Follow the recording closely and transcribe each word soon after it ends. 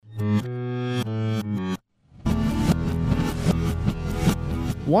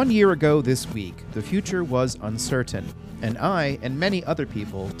1 year ago this week, the future was uncertain, and I and many other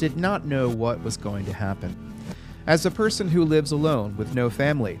people did not know what was going to happen. As a person who lives alone with no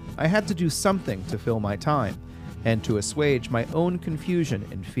family, I had to do something to fill my time, and to assuage my own confusion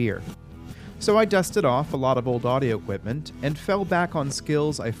and fear. So I dusted off a lot of old audio equipment and fell back on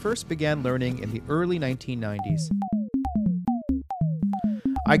skills I first began learning in the early 1990s.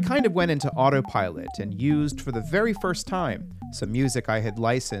 I kind of went into autopilot and used for the very first time some music I had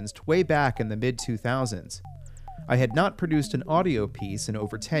licensed way back in the mid-2000s. I had not produced an audio piece in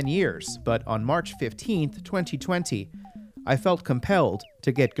over 10 years, but on March 15th, 2020, I felt compelled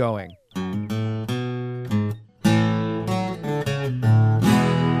to get going.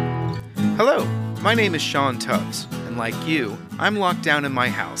 Hello, my name is Sean Tubbs, and like you, I'm locked down in my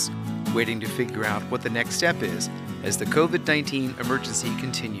house, waiting to figure out what the next step is as the COVID-19 emergency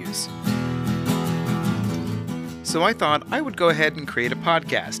continues. So I thought I would go ahead and create a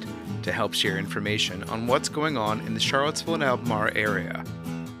podcast to help share information on what's going on in the Charlottesville and Albemarle area.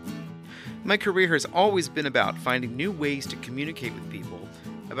 My career has always been about finding new ways to communicate with people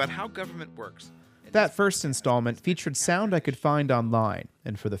about how government works. That first installment featured sound I could find online,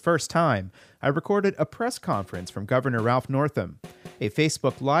 and for the first time, I recorded a press conference from Governor Ralph Northam, a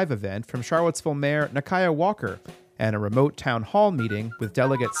Facebook Live event from Charlottesville Mayor Nakaya Walker, and a remote town hall meeting with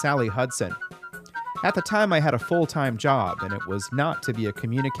Delegate Sally Hudson. At the time, I had a full-time job, and it was not to be a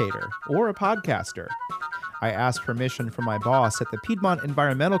communicator or a podcaster. I asked permission from my boss at the Piedmont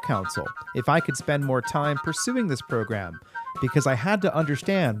Environmental Council if I could spend more time pursuing this program, because I had to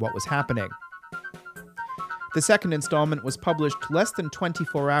understand what was happening. The second installment was published less than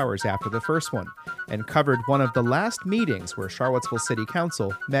 24 hours after the first one, and covered one of the last meetings where Charlottesville City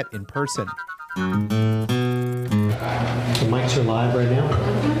Council met in person. The mics are live right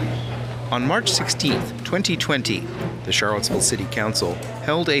now. On March 16th, 2020, the Charlottesville City Council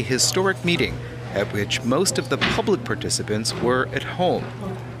held a historic meeting at which most of the public participants were at home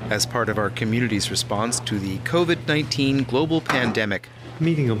as part of our community's response to the COVID-19 global pandemic. The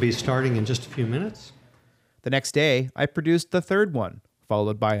meeting will be starting in just a few minutes. The next day, I produced the third one,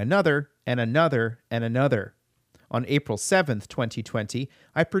 followed by another, and another, and another. On April 7th, 2020,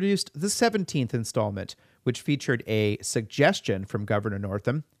 I produced the 17th installment, which featured a suggestion from Governor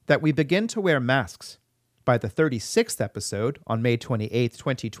Northam that we begin to wear masks. By the 36th episode, on May 28th,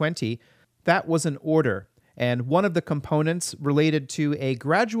 2020, that was an order, and one of the components related to a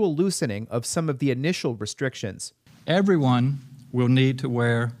gradual loosening of some of the initial restrictions. Everyone will need to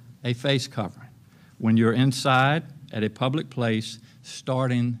wear a face covering when you're inside at a public place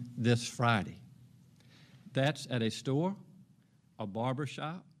starting this Friday. That's at a store, a barber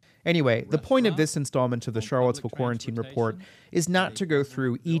shop. Anyway, the point of this installment of the Charlottesville Quarantine Report is not to go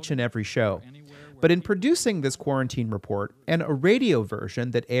through each and every show. But in producing this quarantine report and a radio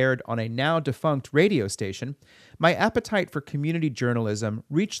version that aired on a now-defunct radio station, my appetite for community journalism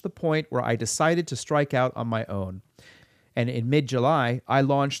reached the point where I decided to strike out on my own. And in mid-July, I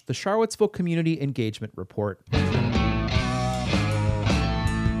launched the Charlottesville Community Engagement Report.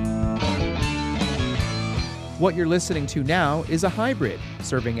 What you're listening to now is a hybrid,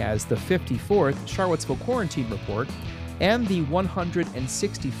 serving as the 54th Charlottesville Quarantine Report and the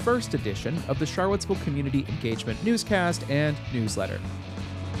 161st edition of the Charlottesville Community Engagement Newscast and Newsletter.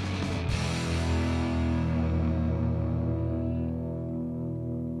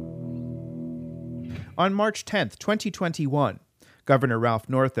 On March 10th, 2021, Governor Ralph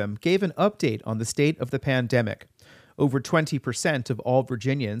Northam gave an update on the state of the pandemic. Over 20% of all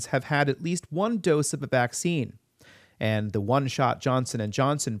Virginians have had at least one dose of a vaccine, and the one-shot Johnson &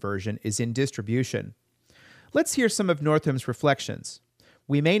 Johnson version is in distribution. Let's hear some of Northam's reflections.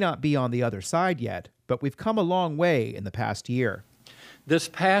 We may not be on the other side yet, but we've come a long way in the past year. This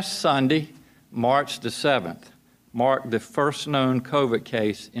past Sunday, March the 7th, marked the first known COVID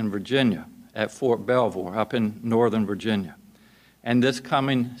case in Virginia at Fort Belvoir up in Northern Virginia. And this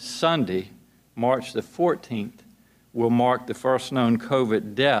coming Sunday, March the 14th, will mark the first known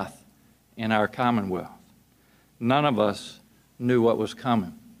COVID death in our Commonwealth. None of us knew what was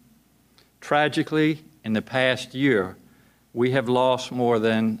coming. Tragically, in the past year, we have lost more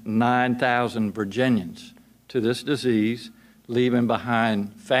than 9,000 Virginians to this disease, leaving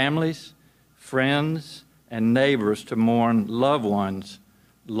behind families, friends, and neighbors to mourn loved ones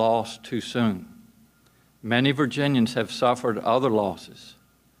lost too soon. Many Virginians have suffered other losses,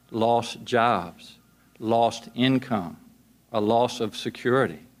 lost jobs, lost income, a loss of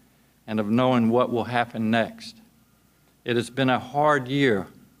security, and of knowing what will happen next. It has been a hard year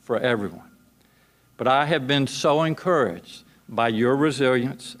for everyone, but I have been so encouraged by your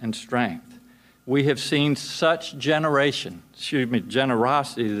resilience and strength We have seen such generosity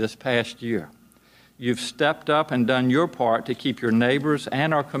this past year. You've stepped up and done your part to keep your neighbors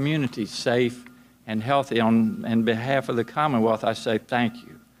and our community safe and healthy. On behalf of the Commonwealth, I say thank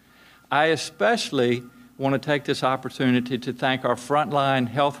you. I especially want to take this opportunity to thank our frontline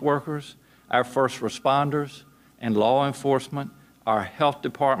health workers, our first responders, and law enforcement, our health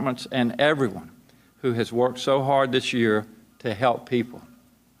departments, and everyone who has worked so hard this year to help people.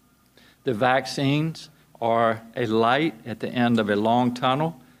 The vaccines are a light at the end of a long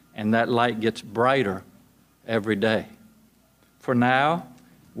tunnel, and that light gets brighter every day. For now,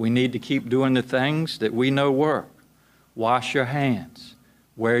 we need to keep doing the things that we know work. Wash your hands,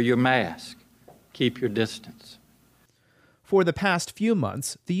 wear your mask, keep your distance. For the past few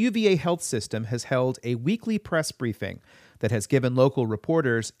months, the UVA Health System has held a weekly press briefing that has given local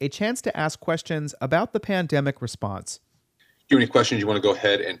reporters a chance to ask questions about the pandemic response. If you have any questions you want to go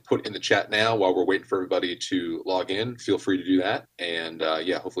ahead and put in the chat now while we're waiting for everybody to log in, feel free to do that. And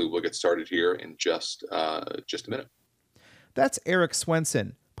hopefully we'll get started here in just a minute. That's Eric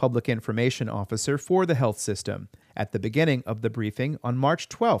Swenson, Public Information Officer for the health system, at the beginning of the briefing on March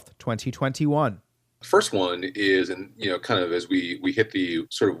 12th, 2021. First one is, and kind of as we hit the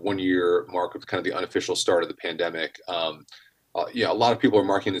sort of 1 year mark of kind of the unofficial start of the pandemic, a lot of people are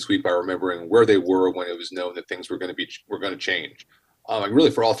marking this week by remembering where they were when it was known that things were going to change. And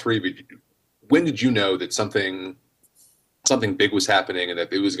really, for all three of you, when did you know that something big was happening and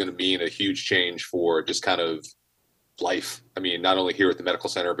that it was going to mean a huge change for just kind of life? I mean, not only here at the medical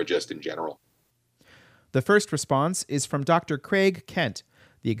center, but just in general. The first response is from Dr. Craig Kent,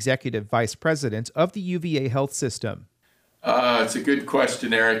 the Executive Vice President of the UVA Health System. It's a good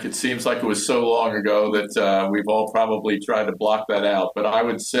question, Eric. It seems like it was so long ago that we've all probably tried to block that out. But I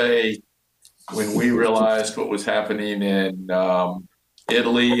would say when we realized what was happening in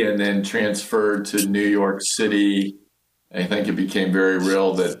Italy and then transferred to New York City, I think it became very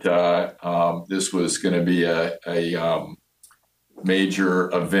real that this was going to be a major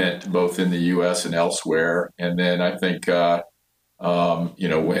event both in the U.S. and elsewhere. And then I think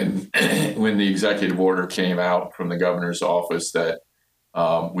when the executive order came out from the governor's office that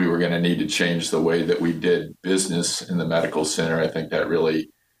we were going to need to change the way that we did business in the medical center, I think that really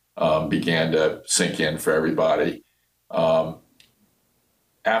began to sink in for everybody.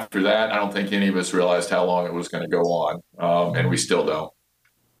 After that, I don't think any of us realized how long it was going to go on, and we still don't.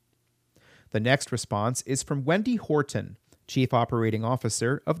 The next response is from Wendy Horton, Chief Operating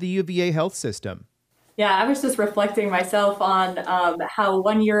Officer of the UVA Health System. Yeah, I was just reflecting myself on how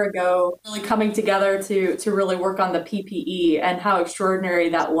 1 year ago, really coming together to really work on the PPE and how extraordinary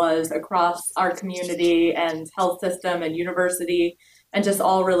that was across our community and health system and university, and just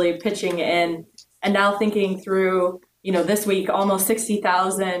all really pitching in. And now thinking through, this week, almost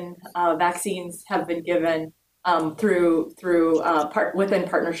 60,000 vaccines have been given within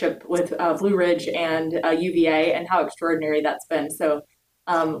partnership with Blue Ridge and UVA, and how extraordinary that's been. So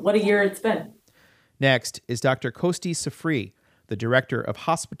what a year it's been. Next is Dr. Kosti Safri, the Director of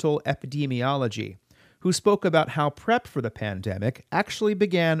Hospital Epidemiology, who spoke about how prep for the pandemic actually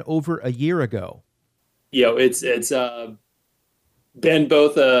began over a year ago. It's been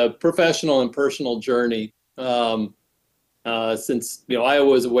both a professional and personal journey. Since I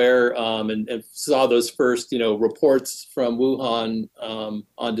was aware and saw those first reports from Wuhan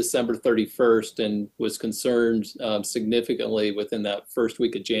on December 31st and was concerned significantly within that first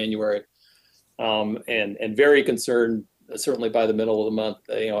week of January. And very concerned, certainly by the middle of the month.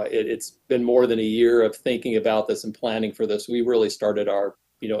 It's been more than a year of thinking about this and planning for this. We really started our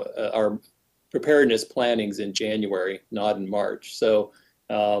preparedness plannings in January, not in March. So,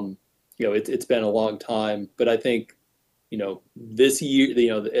 it's been a long time. But I think, this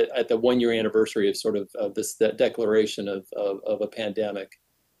year, at the 1 year anniversary of this declaration of a pandemic,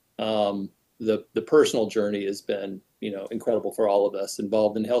 the personal journey has been incredible for all of us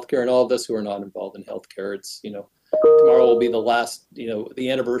involved in healthcare and all of us who are not involved in healthcare. It's tomorrow will be the last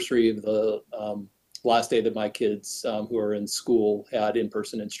the anniversary of the last day that my kids who are in school had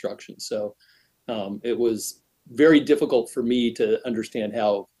in-person instruction. So it was very difficult for me to understand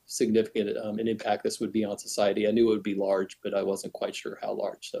how significant an impact this would be on society. I knew it would be large, but I wasn't quite sure how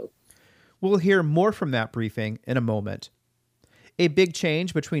large. So we'll hear more from that briefing in a moment. A big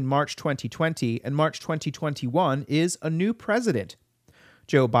change between March 2020 and March 2021 is a new president.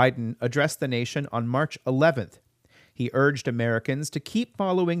 Joe Biden addressed the nation on March 11th. He urged Americans to keep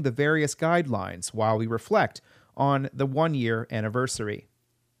following the various guidelines while we reflect on the 1 year anniversary.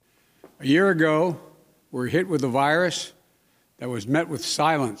 A year ago, we were hit with a virus that was met with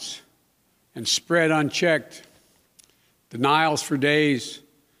silence and spread unchecked, denials for days,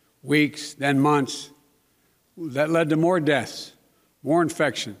 weeks, then months. That led to more deaths, more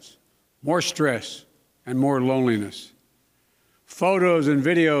infections, more stress, and more loneliness. Photos and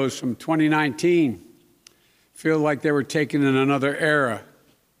videos from 2019 feel like they were taken in another era.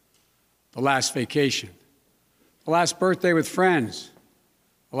 The last vacation, the last birthday with friends,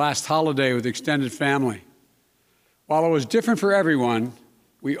 the last holiday with extended family. While it was different for everyone,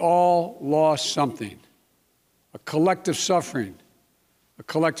 we all lost something. A collective suffering, a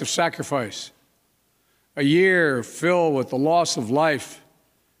collective sacrifice. A year filled with the loss of life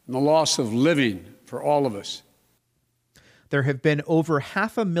and the loss of living for all of us. There have been over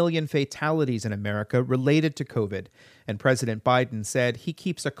 500,000 fatalities in America related to COVID, and President Biden said he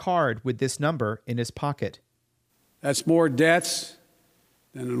keeps a card with this number in his pocket. That's more deaths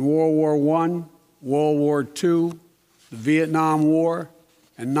than in World War I, World War II, the Vietnam War,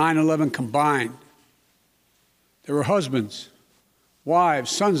 and 9/11 combined. There were husbands,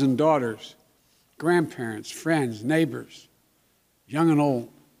 wives, sons and daughters, grandparents, friends, neighbors, young and old.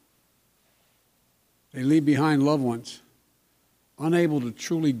 They leave behind loved ones, unable to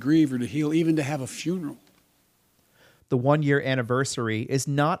truly grieve or to heal, even to have a funeral. The one-year anniversary is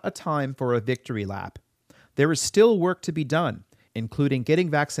not a time for a victory lap. There is still work to be done, including getting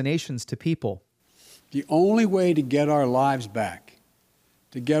vaccinations to people. The only way to get our lives back,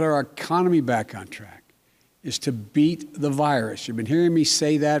 to get our economy back on track, is to beat the virus. You've been hearing me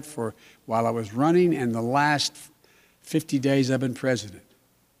say that for while I was running and the last 50 days I've been president.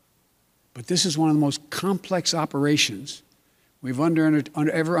 But this is one of the most complex operations we've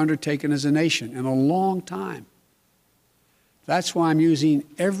ever undertaken as a nation in a long time. That's why I'm using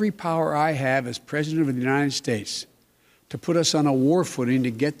every power I have as President of the United States to put us on a war footing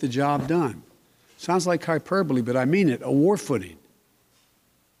to get the job done. Sounds like hyperbole, but I mean it, a war footing.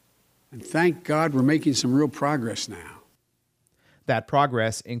 And thank God we're making some real progress now. That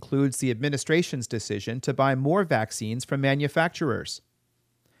progress includes the administration's decision to buy more vaccines from manufacturers.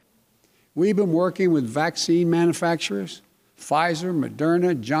 We've been working with vaccine manufacturers, Pfizer,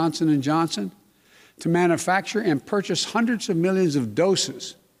 Moderna, Johnson & Johnson, to manufacture and purchase hundreds of millions of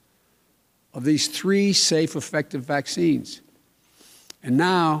doses of these 3 safe, effective vaccines. And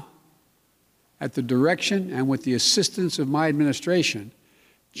now, at the direction and with the assistance of my administration,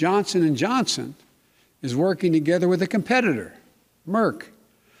 Johnson & Johnson is working together with a competitor, Merck,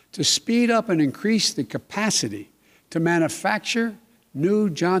 to speed up and increase the capacity to manufacture new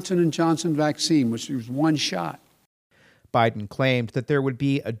Johnson & Johnson vaccine, which is one shot. Biden claimed that there would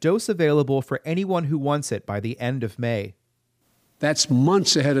be a dose available for anyone who wants it by the end of May. That's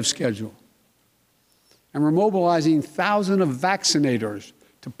months ahead of schedule. And we're mobilizing thousands of vaccinators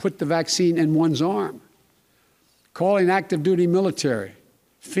to put the vaccine in one's arm, calling active duty military,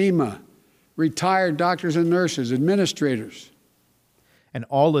 FEMA, retired doctors and nurses, administrators. And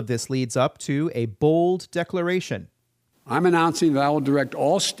all of this leads up to a bold declaration. I'm announcing that I will direct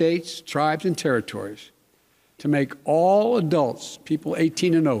all states, tribes, and territories to make all adults, people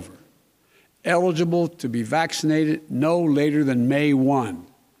 18 and over, eligible to be vaccinated no later than May 1.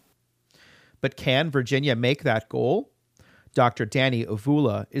 But can Virginia make that goal? Dr. Danny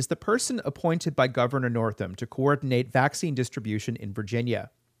Avula is the person appointed by Governor Northam to coordinate vaccine distribution in Virginia.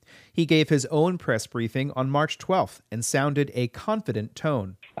 He gave his own press briefing on March 12th and sounded a confident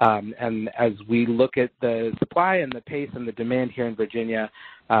tone. And as we look at the supply and the pace and the demand here in Virginia,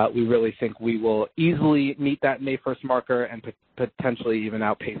 we really think we will easily meet that May 1st marker and potentially even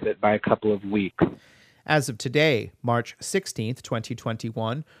outpace it by a couple of weeks. As of today, March 16th,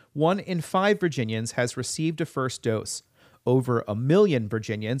 2021, 1 in 5 Virginians has received a first dose. Over 1 million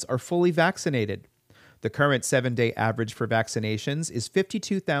Virginians are fully vaccinated. The current 7-day average for vaccinations is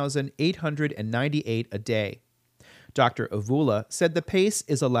 52,898 a day. Dr. Avula said the pace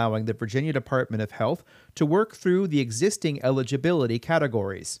is allowing the Virginia Department of Health to work through the existing eligibility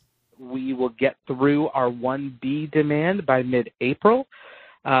categories. We will get through our 1B demand by mid-April.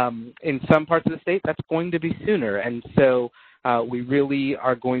 In some parts of the state, that's going to be sooner. And so we really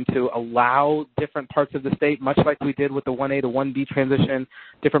are going to allow different parts of the state, much like we did with the 1A to 1B transition,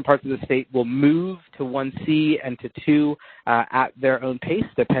 different parts of the state will move to 1C and to 2 at their own pace,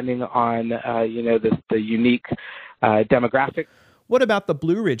 depending on, the unique demographic. What about the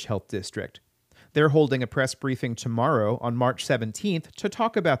Blue Ridge Health District? They're holding a press briefing tomorrow on March 17th to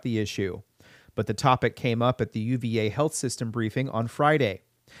talk about the issue. But the topic came up at the UVA Health System briefing on Friday.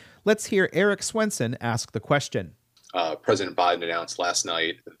 Let's hear Eric Swenson ask the question. President Biden announced last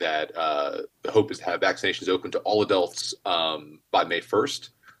night that the hope is to have vaccinations open to all adults by May 1st.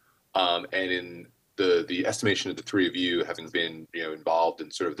 And in the estimation of the three of you having been involved in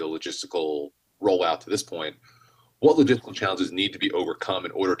sort of the logistical rollout to this point, what logistical challenges need to be overcome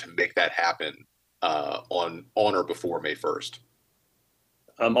in order to make that happen on or before May 1st?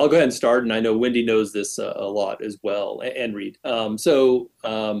 I'll go ahead and start, and I know Wendy knows this a lot as well, and Reed. I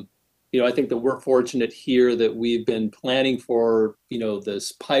think that we're fortunate here that we've been planning for,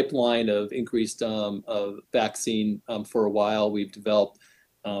 this pipeline of increased of vaccine for a while. We've developed,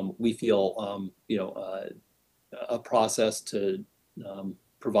 we feel, a process to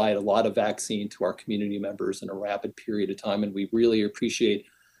provide a lot of vaccine to our community members in a rapid period of time, and we really appreciate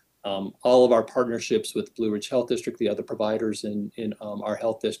all of our partnerships with Blue Ridge Health District, the other providers in our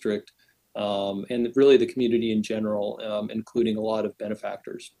health district, and really the community in general, including a lot of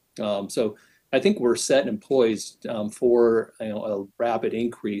benefactors. So I think we're set and poised for a rapid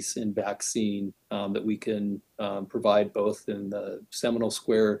increase in vaccine that we can provide both in the Seminole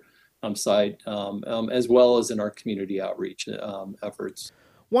Square site as well as in our community outreach efforts.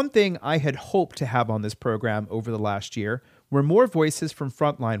 One thing I had hoped to have on this program over the last year were more voices from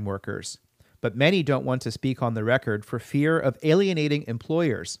frontline workers, but many don't want to speak on the record for fear of alienating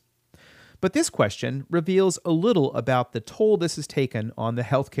employers. But this question reveals a little about the toll this has taken on the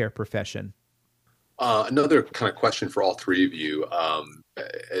healthcare profession. Another kind of question for all three of you,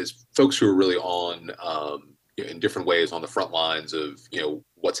 as folks who are really on in different ways on the front lines of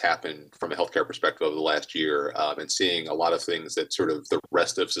what's happened from a healthcare perspective over the last year, and seeing a lot of things that sort of the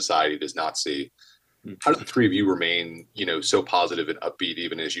rest of society does not see. How do the three of you remain so positive and upbeat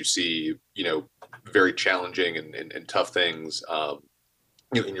even as you see very challenging and tough things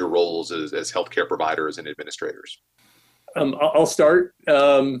in your roles as healthcare providers and administrators? I'll start.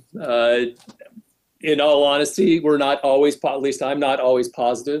 In all honesty, we're not always, at least I'm not always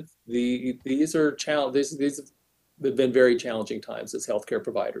positive. These are these have been very challenging times as healthcare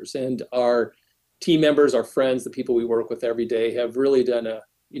providers, and our team members, our friends, the people we work with every day have really done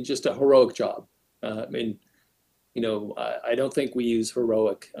just a heroic job. I don't think we use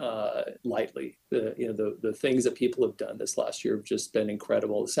heroic lightly. The things that people have done this last year have just been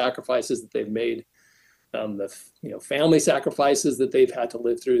incredible. The sacrifices that they've made, the family sacrifices that they've had to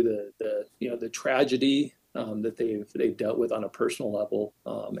live through, the tragedy that they've dealt with on a personal level,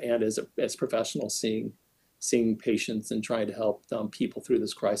 and as professionals seeing patients and trying to help people through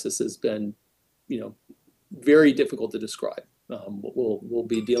this crisis has been very difficult to describe. We'll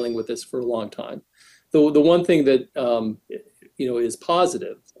be dealing with this for a long time. The one thing that is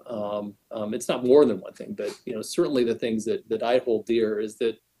positive, it's not more than one thing, but certainly the things that I hold dear is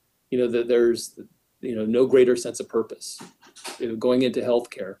that that there's no greater sense of purpose. Going into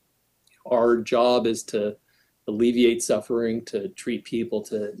healthcare, our job is to alleviate suffering, to treat people,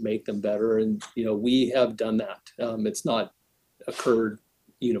 to make them better, and we have done that. It's not occurred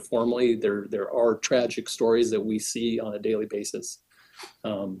uniformly. There are tragic stories that we see on a daily basis,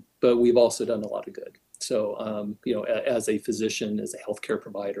 but we've also done a lot of good. So as a physician, as a healthcare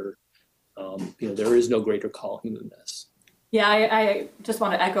provider, there is no greater calling than this. Yeah, I just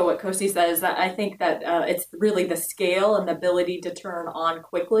want to echo what Kosi says, that I think that it's really the scale and the ability to turn on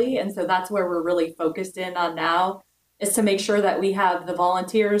quickly. And so that's where we're really focused in on now, is to make sure that we have the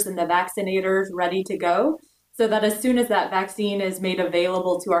volunteers and the vaccinators ready to go, so that as soon as that vaccine is made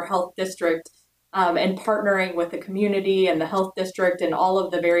available to our health district, and partnering with the community and the health district and all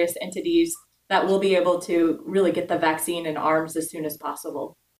of the various entities, that we'll be able to really get the vaccine in arms as soon as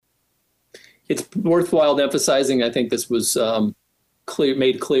possible. It's worthwhile emphasizing, I think this was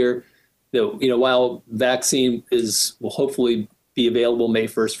made clear, that while vaccine will hopefully be available May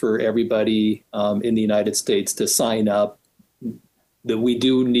 1st for everybody in the United States to sign up, that we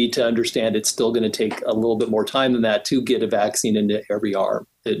do need to understand it's still going to take a little bit more time than that to get a vaccine into every arm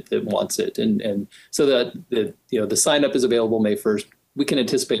that wants it. And so that the sign up is available May 1st. We can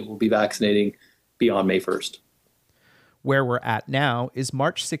anticipate we'll be vaccinating beyond May 1st. Where we're at now is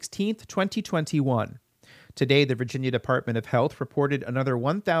March 16th, 2021. Today, the Virginia Department of Health reported another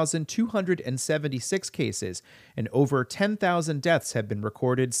 1,276 cases, and over 10,000 deaths have been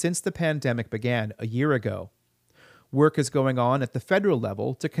recorded since the pandemic began a year ago. Work is going on at the federal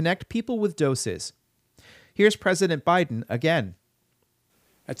level to connect people with doses. Here's President Biden again.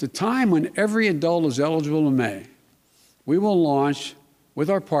 At the time when every adult is eligible in May, we will launch, with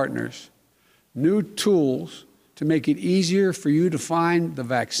our partners, new tools to make it easier for you to find the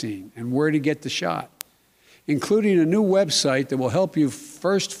vaccine and where to get the shot, including a new website that will help you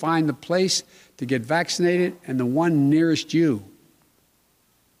first find the place to get vaccinated and the one nearest you.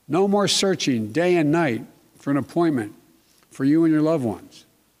 No more searching day and night for an appointment for you and your loved ones.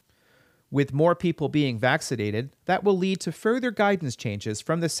 With more people being vaccinated, that will lead to further guidance changes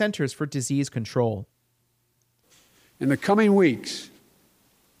from the Centers for Disease Control. In the coming weeks,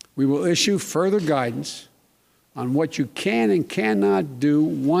 we will issue further guidance on what you can and cannot do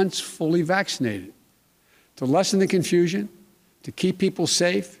once fully vaccinated to lessen the confusion, to keep people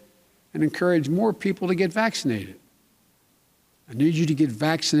safe, and encourage more people to get vaccinated. I need you to get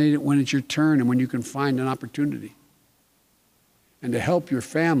vaccinated when it's your turn and when you can find an opportunity. And to help your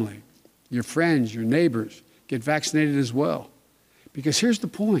family, your friends, your neighbors get vaccinated as well. Because here's the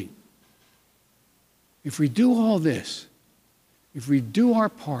point. If we do all this, if we do our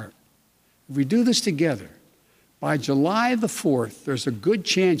part, if we do this together, by July the 4th, there's a good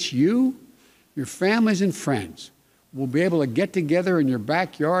chance you, your families and friends will be able to get together in your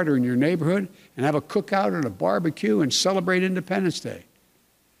backyard or in your neighborhood and have a cookout and a barbecue and celebrate Independence Day.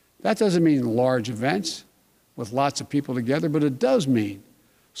 That doesn't mean large events with lots of people together, but it does mean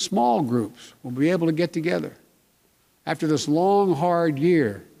small groups will be able to get together. After this long, hard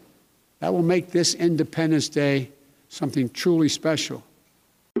year, that will make this Independence Day something truly special.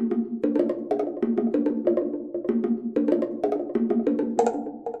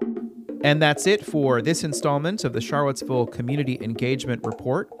 And that's it for this installment of the Charlottesville Community Engagement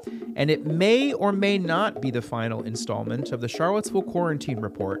Report. And it may or may not be the final installment of the Charlottesville Quarantine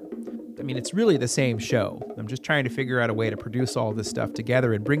Report. I mean, it's really the same show. I'm just trying to figure out a way to produce all this stuff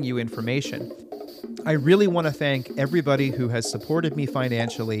together and bring you information. I really want to thank everybody who has supported me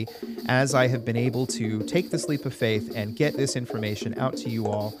financially as I have been able to take this leap of faith and get this information out to you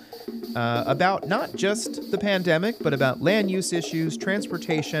all about not just the pandemic, but about land use issues,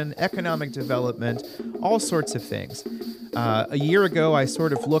 transportation, economic development, all sorts of things. A year ago, I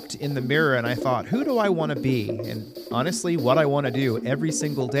sort of looked in the mirror and I thought, who do I want to be? And honestly, what I want to do every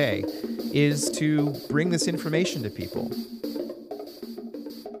single day is to bring this information to people.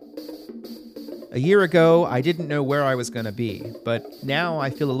 A year ago, I didn't know where I was going to be, but now I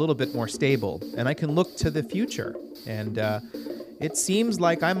feel a little bit more stable, and I can look to the future. And it seems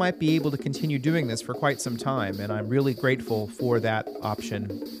like I might be able to continue doing this for quite some time, and I'm really grateful for that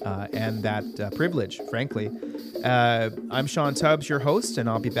option and that privilege, frankly. I'm Sean Tubbs, your host, and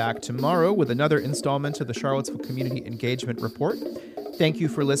I'll be back tomorrow with another installment of the Charlottesville Community Engagement Report. Thank you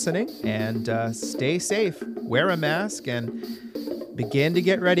for listening, and stay safe, wear a mask, and begin to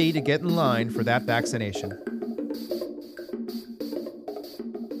get ready to get in line for that vaccination.